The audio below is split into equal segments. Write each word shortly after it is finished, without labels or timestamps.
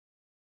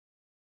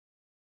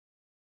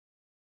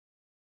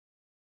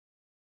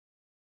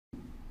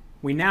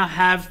We now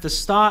have the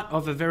start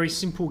of a very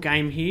simple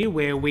game here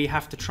where we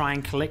have to try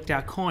and collect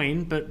our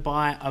coin, but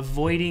by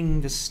avoiding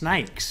the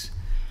snakes.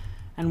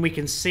 And we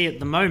can see at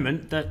the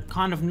moment that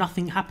kind of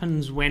nothing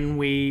happens when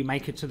we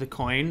make it to the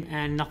coin,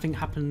 and nothing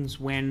happens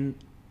when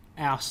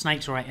our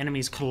snakes or our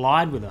enemies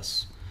collide with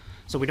us.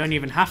 So we don't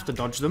even have to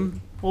dodge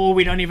them, or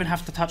we don't even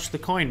have to touch the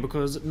coin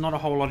because not a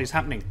whole lot is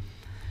happening.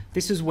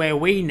 This is where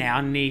we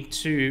now need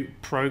to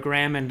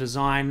program and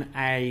design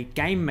a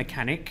game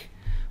mechanic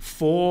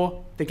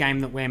for the game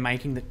that we're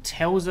making that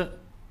tells it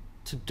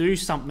to do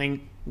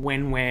something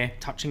when we're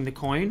touching the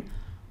coin,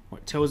 or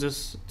it tells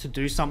us to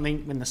do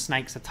something when the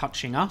snakes are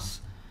touching us.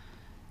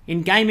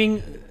 In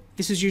gaming,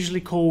 this is usually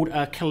called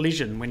a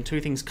collision, when two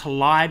things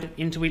collide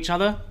into each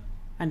other,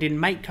 and in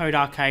MakeCode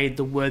Arcade,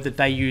 the word that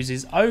they use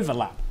is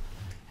overlap.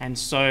 And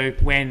so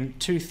when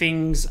two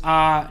things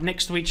are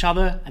next to each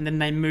other and then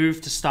they move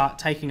to start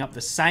taking up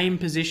the same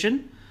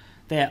position,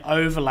 they're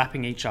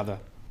overlapping each other.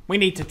 We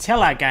need to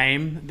tell our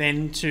game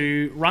then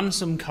to run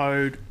some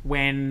code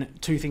when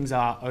two things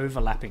are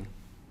overlapping,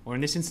 or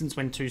in this instance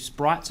when two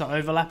sprites are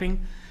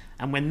overlapping,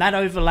 and when that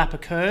overlap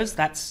occurs,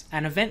 that's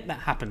an event that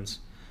happens.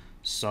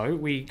 So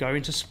we go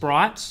into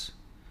sprites.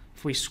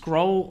 If we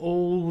scroll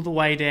all the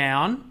way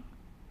down,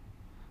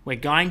 we're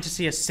going to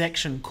see a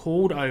section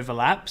called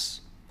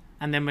overlaps,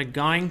 and then we're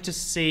going to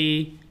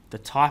see the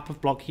type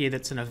of block here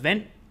that's an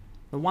event,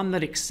 the one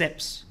that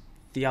accepts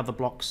the other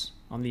blocks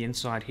on the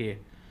inside here.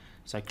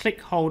 So click,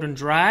 hold and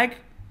drag,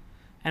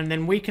 and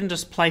then we can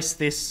just place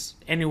this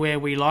anywhere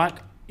we like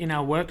in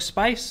our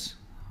workspace.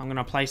 I'm going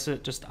to place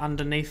it just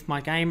underneath my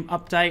game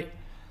update.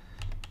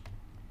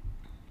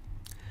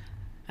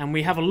 And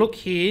we have a look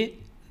here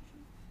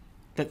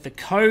that the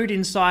code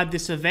inside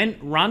this event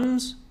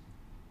runs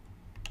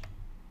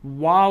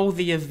while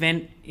the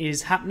event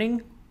is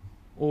happening,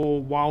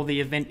 or while the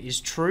event is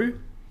true.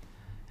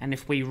 And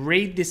if we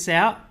read this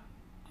out,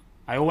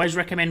 I always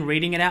recommend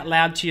reading it out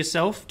loud to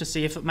yourself to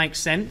see if it makes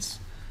sense.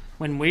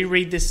 When we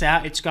read this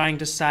out, it's going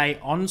to say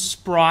on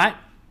sprite,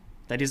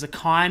 that is a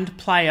kind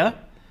player,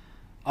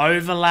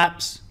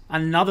 overlaps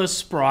another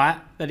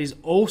sprite that is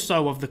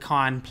also of the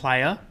kind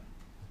player,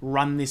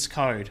 run this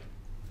code.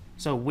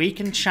 So we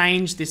can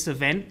change this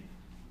event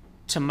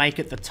to make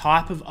it the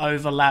type of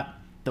overlap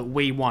that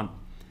we want.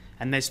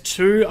 And there's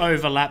two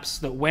overlaps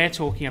that we're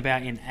talking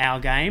about in our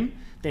game.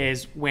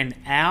 There's when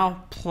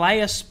our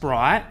player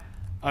sprite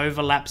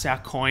overlaps our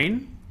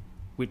coin,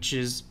 which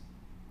is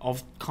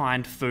of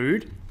kind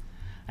food.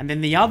 And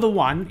then the other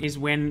one is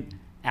when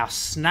our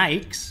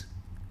snakes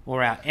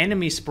or our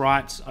enemy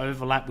sprites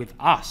overlap with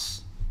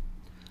us.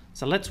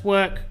 So let's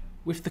work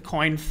with the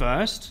coin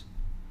first.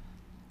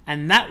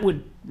 And that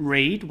would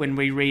read, when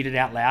we read it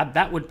out loud,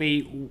 that would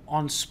be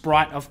on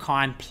sprite of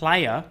kind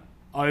player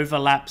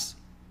overlaps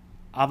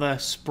other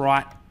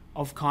sprite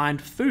of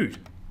kind food.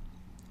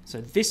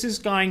 So this is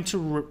going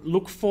to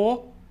look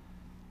for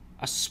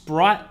a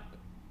sprite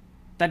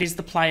that is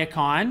the player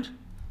kind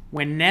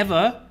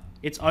whenever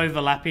it's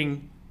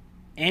overlapping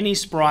any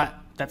sprite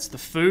that's the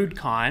food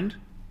kind.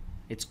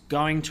 It's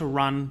going to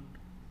run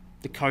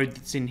the code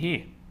that's in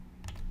here.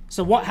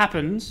 So what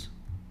happens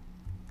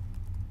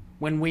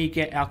when we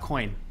get our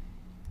coin?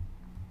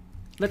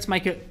 Let's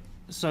make it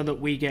so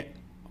that we get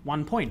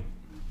 1 point.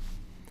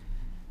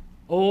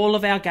 All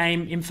of our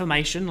game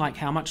information, like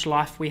how much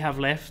life we have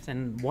left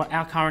and what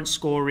our current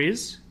score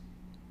is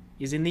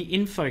in the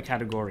info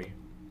category.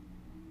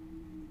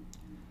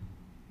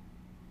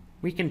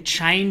 We can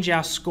change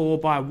our score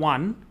by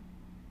 1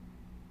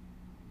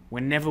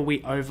 whenever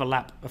we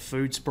overlap a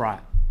food sprite.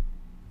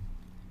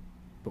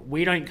 But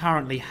we don't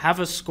currently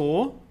have a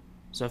score,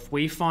 so if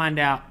we find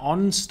out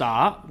on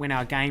start, when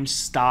our game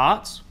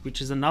starts,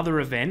 which is another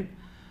event,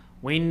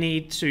 we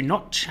need to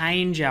not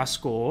change our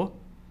score,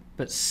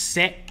 but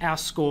set our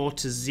score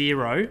to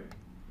 0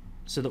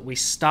 so that we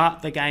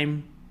start the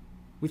game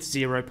with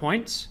 0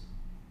 points.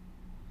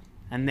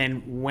 And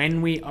then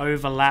when we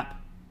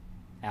overlap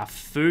our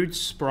food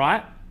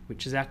sprite,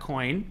 which is our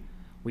coin,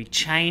 we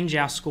change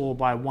our score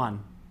by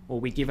 1,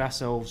 or we give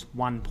ourselves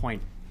 1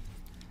 point.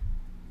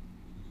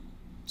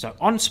 So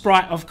on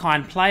sprite of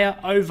kind player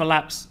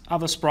overlaps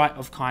other sprite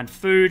of kind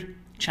food,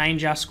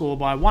 change our score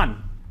by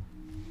 1.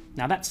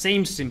 Now that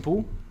seems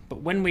simple,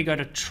 but when we go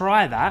to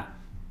try that,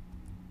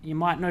 you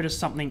might notice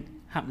something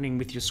happening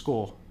with your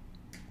score.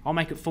 I'll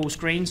make it full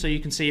screen so you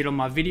can see it on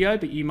my video,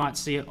 but you might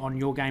see it on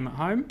your game at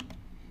home.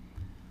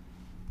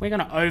 We're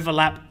going to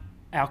overlap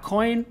our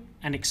coin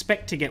and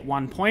expect to get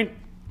 1 point,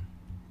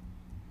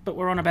 but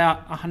we're on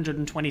about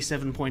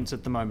 127 points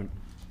at the moment.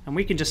 And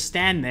we can just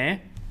stand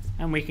there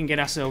and we can get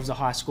ourselves a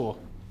high score.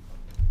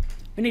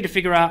 We need to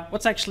figure out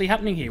what's actually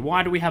happening here.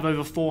 Why do we have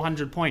over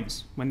 400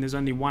 points when there's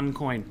only 1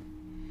 coin?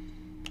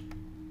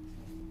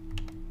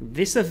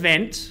 This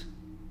event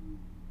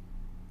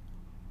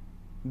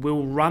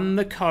will run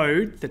the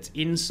code that's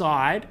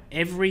inside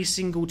every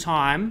single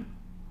time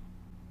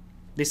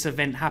this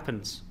event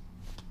happens.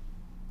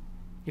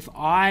 If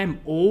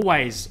I'm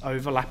always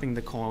overlapping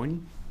the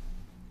coin,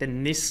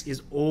 then this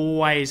is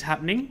always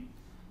happening.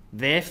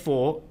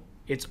 Therefore,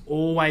 it's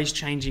always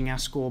changing our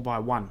score by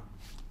 1.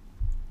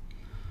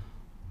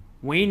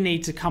 We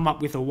need to come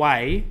up with a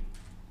way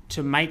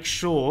to make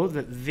sure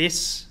that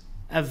this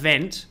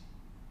event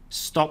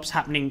stops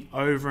happening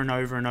over and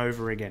over and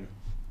over again.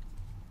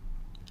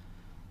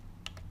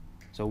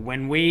 So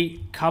when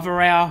we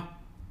cover our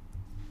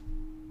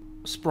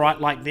sprite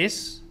like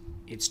this,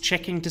 it's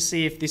checking to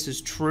see if this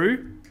is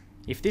true.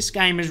 If this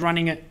game is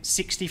running at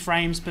 60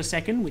 frames per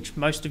second, which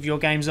most of your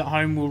games at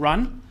home will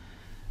run,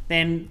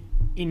 then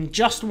in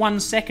just 1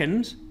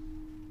 second,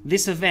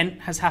 this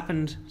event has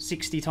happened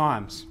 60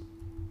 times.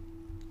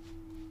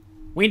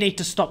 We need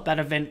to stop that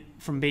event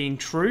from being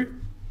true.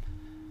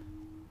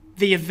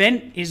 The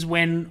event is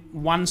when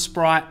one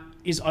sprite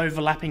is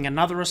overlapping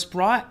another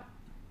sprite.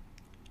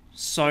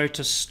 So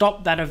to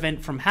stop that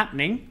event from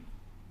happening,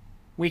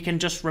 we can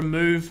just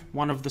remove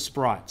one of the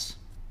sprites.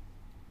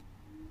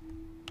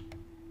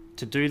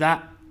 To do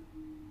that,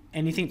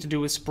 anything to do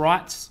with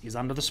sprites is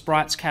under the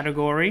sprites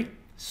category.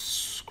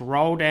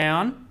 Scroll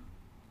down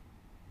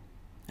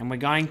and we're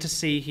going to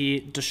see here,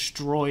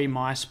 destroy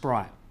my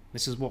sprite.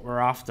 This is what we're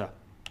after.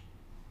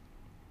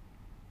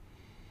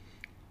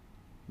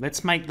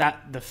 Let's make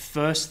that the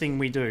first thing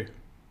we do.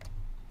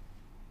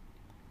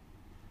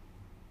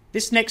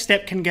 This next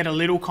step can get a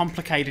little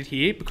complicated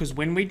here because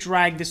when we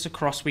drag this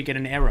across, we get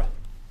an error.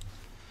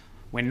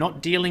 We're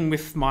not dealing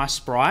with my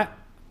sprite.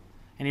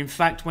 And in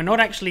fact, we're not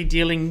actually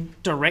dealing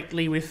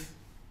directly with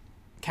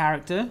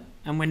character,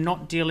 and we're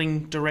not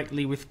dealing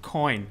directly with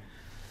coin.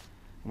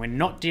 We're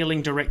not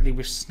dealing directly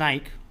with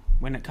snake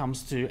when it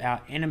comes to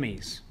our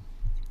enemies.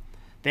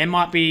 There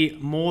might be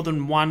more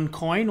than one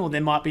coin, or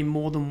there might be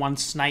more than one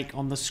snake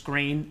on the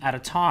screen at a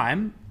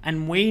time,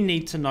 and we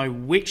need to know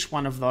which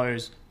one of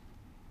those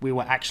we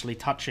were actually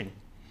touching.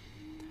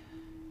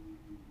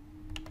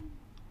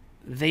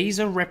 These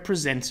are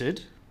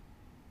represented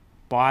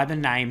by the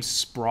names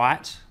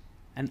Sprite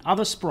and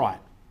Other Sprite.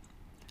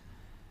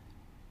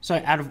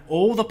 So out of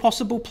all the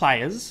possible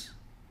players,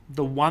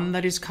 the one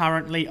that is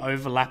currently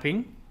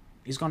overlapping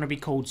is going to be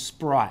called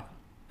Sprite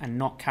and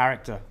not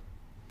character.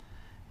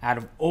 Out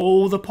of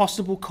all the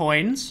possible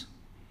coins,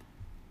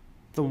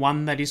 the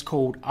one that is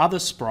called Other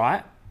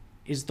Sprite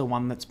is the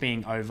one that's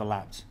being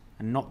overlapped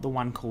and not the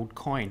one called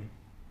coin.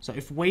 So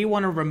if we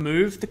want to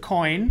remove the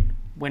coin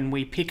when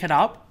we pick it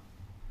up,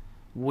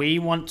 we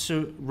want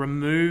to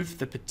remove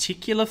the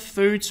particular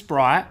food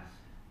sprite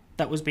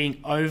that was being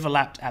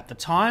overlapped at the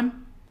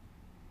time.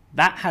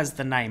 That has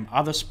the name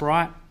Other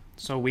Sprite,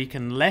 so we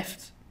can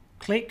left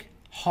click,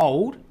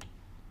 hold,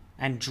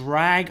 and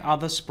drag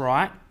Other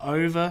Sprite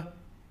over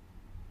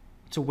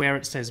to where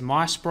it says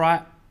My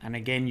Sprite, and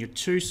again your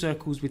 2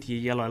 circles with your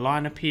yellow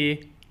line appear,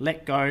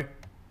 let go,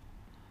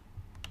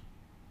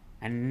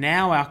 and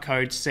now our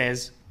code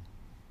says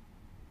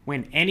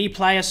when any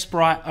player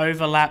sprite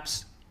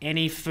overlaps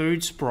any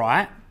food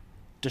sprite,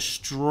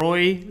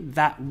 destroy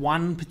that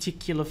one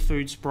particular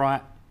food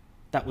sprite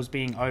that was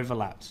being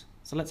overlapped.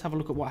 So let's have a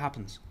look at what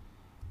happens.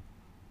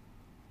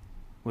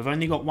 We've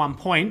only got 1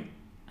 point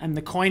and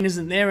the coin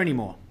isn't there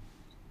anymore.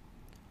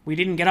 We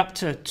didn't get up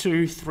to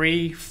 200,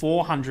 300,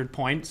 400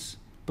 points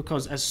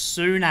because as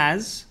soon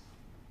as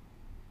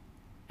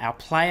our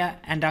player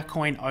and our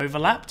coin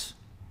overlapped,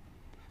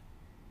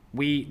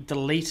 we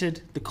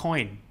deleted the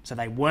coin. So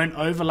they weren't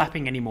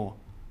overlapping anymore.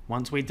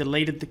 Once we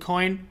deleted the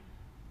coin,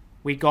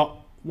 we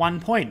got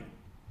 1 point.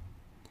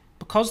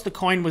 Because the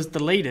coin was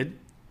deleted,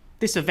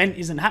 this event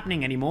isn't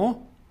happening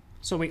anymore,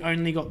 so we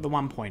only got the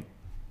 1 point.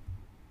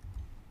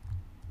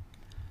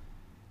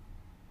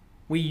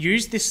 We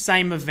use this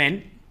same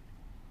event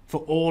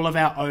for all of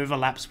our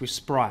overlaps with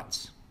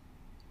sprites.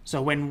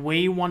 So when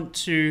we want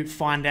to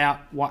find out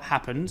what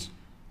happens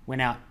when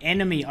our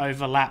enemy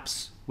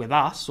overlaps with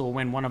us, or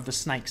when one of the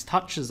snakes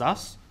touches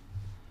us,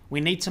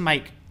 we need to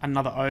make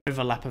another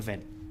overlap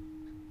event.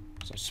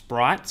 So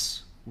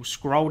sprites, we'll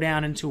scroll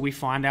down until we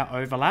find our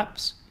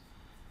overlaps.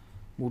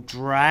 We'll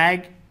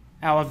drag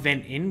our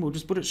event in. We'll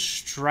just put it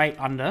straight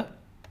under.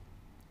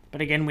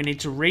 But again, we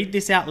need to read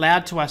this out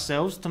loud to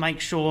ourselves to make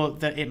sure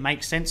that it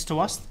makes sense to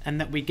us and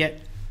that we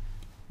get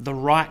the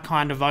right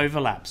kind of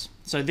overlaps.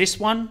 So this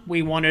one,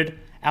 we wanted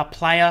our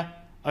player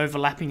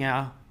overlapping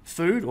our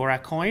food or our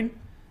coin.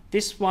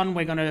 This one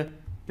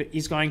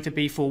is going to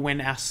be for when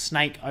our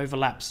snake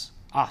overlaps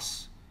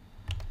us.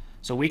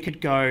 So we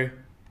could go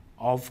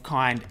of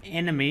kind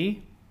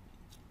enemy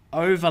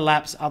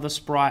overlaps other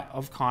sprite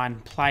of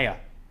kind player.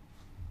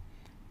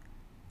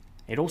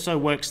 It also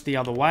works the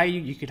other way.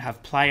 You could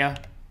have player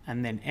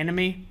and then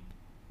enemy.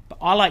 But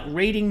I like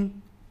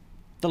reading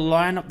the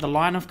line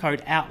of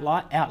code out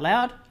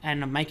loud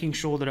and making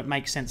sure that it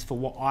makes sense for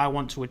what I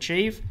want to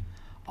achieve.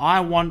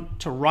 I want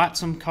to write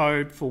some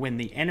code for when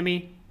the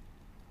enemy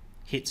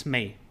hits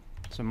me.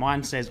 So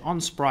mine says on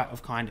sprite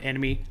of kind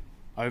enemy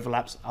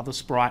overlaps other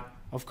sprite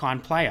of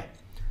kind player.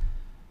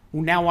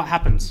 Well, now what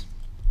happens?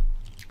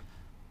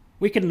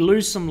 We can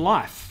lose some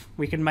life.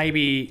 We can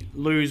maybe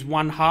lose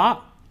 1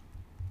 heart,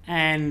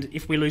 and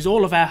if we lose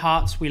all of our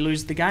hearts, we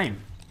lose the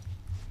game.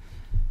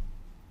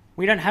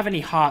 We don't have any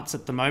hearts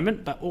at the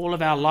moment, but all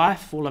of our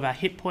life, all of our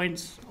hit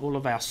points, all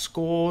of our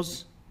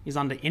scores is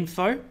under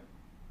info.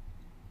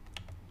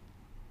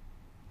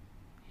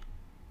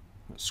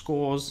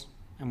 Scores,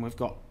 and we've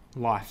got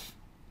life.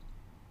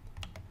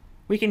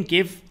 We can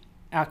give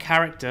our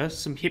character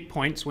some hit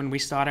points when we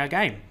start our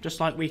game, just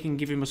like we can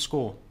give him a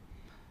score.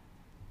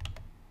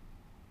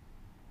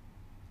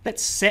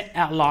 Let's set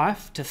our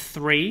life to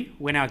 3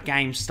 when our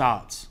game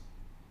starts.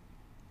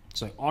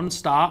 So on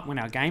start, when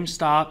our game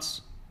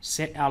starts,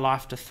 set our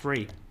life to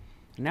 3.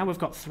 And now we've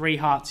got 3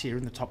 hearts here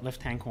in the top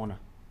left-hand corner.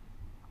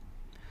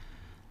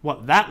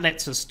 What that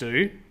lets us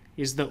do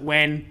is that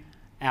when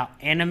our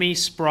enemy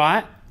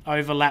sprite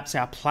overlaps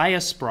our player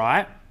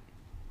sprite,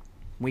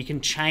 we can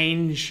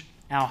change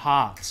our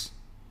hearts.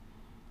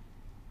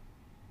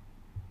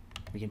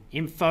 We can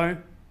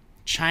info,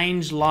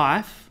 change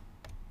life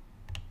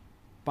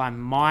by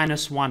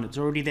 -1. It's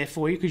already there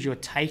for you because you're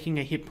taking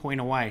a hit point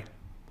away.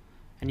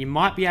 And you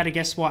might be able to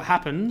guess what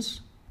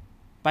happens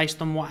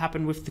based on what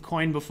happened with the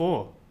coin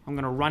before. I'm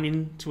going to run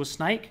into a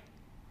snake.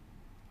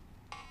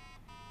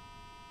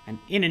 And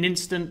in an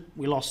instant,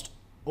 we lost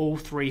all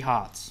 3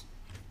 hearts.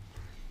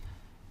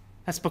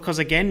 That's because,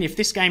 again, if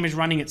this game is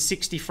running at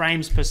 60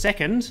 frames per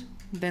second,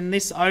 then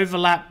this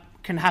overlap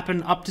can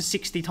happen up to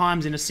 60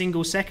 times in a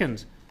single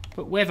second.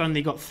 But we've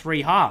only got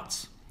 3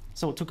 hearts.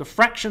 So it took a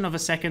fraction of a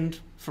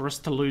second for us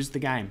to lose the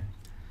game.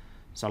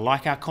 So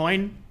like our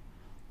coin,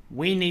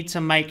 we need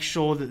to make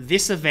sure that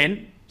this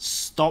event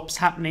stops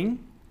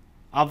happening.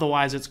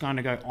 Otherwise, it's going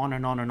to go on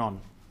and on and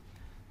on.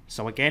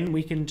 So again,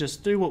 we can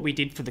just do what we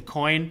did for the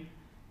coin.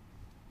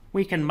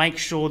 We can make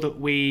sure that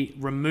we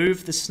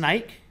remove the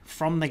snake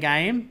from the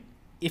game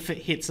if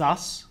it hits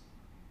us.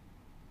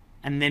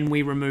 And then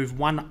we remove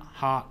 1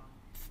 heart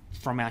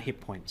from our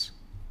hit points.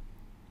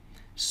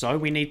 So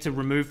we need to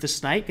remove the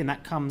snake, and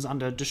that comes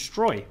under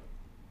destroy.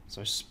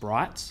 So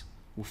sprites,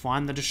 we'll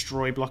find the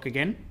destroy block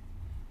again.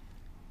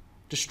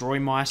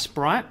 Destroy my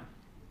sprite.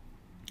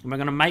 And we're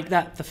going to make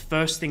that the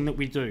first thing that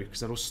we do,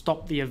 because it'll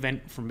stop the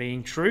event from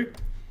being true.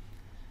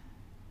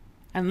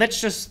 And let's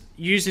just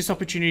use this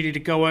opportunity to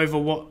go over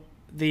what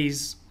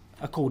these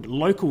are called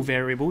local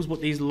variables,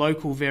 what these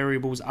local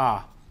variables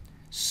are.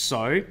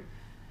 So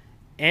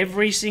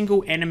every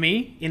single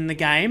enemy in the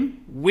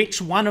game,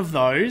 which one of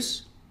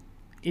those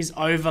is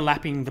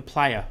overlapping the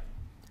player?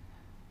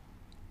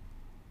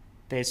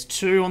 There's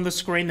 2 on the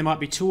screen. There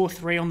might be 2 or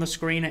 3 on the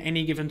screen at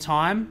any given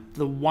time.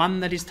 The one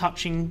that is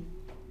touching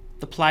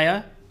the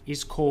player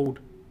is called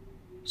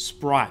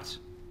sprite.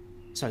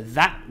 So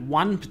that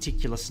one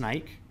particular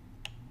snake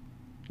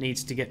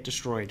needs to get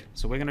destroyed.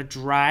 So we're going to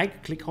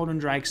drag, click, hold and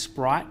drag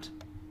sprite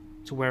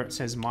to where it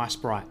says my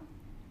sprite.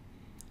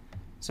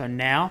 So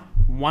now,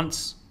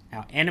 once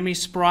our enemy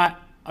sprite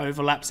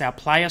overlaps our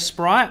player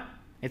sprite,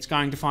 it's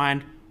going to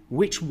find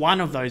which one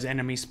of those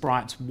enemy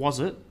sprites was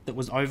it that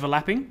was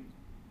overlapping.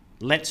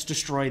 Let's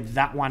destroy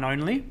that one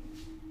only.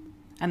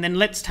 And then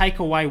let's take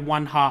away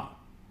 1 heart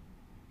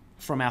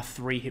from our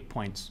 3 hit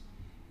points.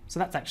 So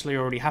that's actually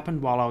already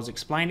happened while I was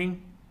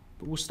explaining.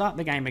 But we'll start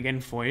the game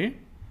again for you.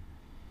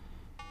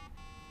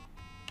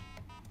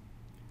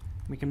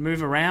 We can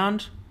move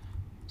around.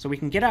 So we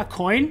can get our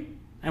coin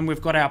and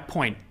we've got our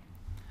point.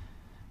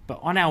 But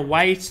on our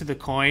way to the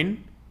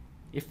coin,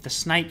 if the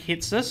snake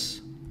hits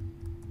us,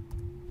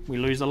 we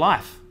lose a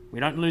life. We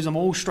don't lose them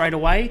all straight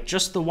away,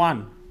 just the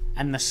one.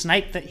 And the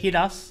snake that hit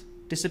us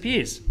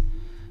disappears.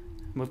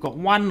 And we've got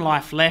 1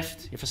 life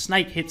left. If a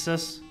snake hits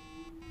us,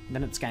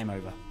 then it's game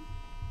over.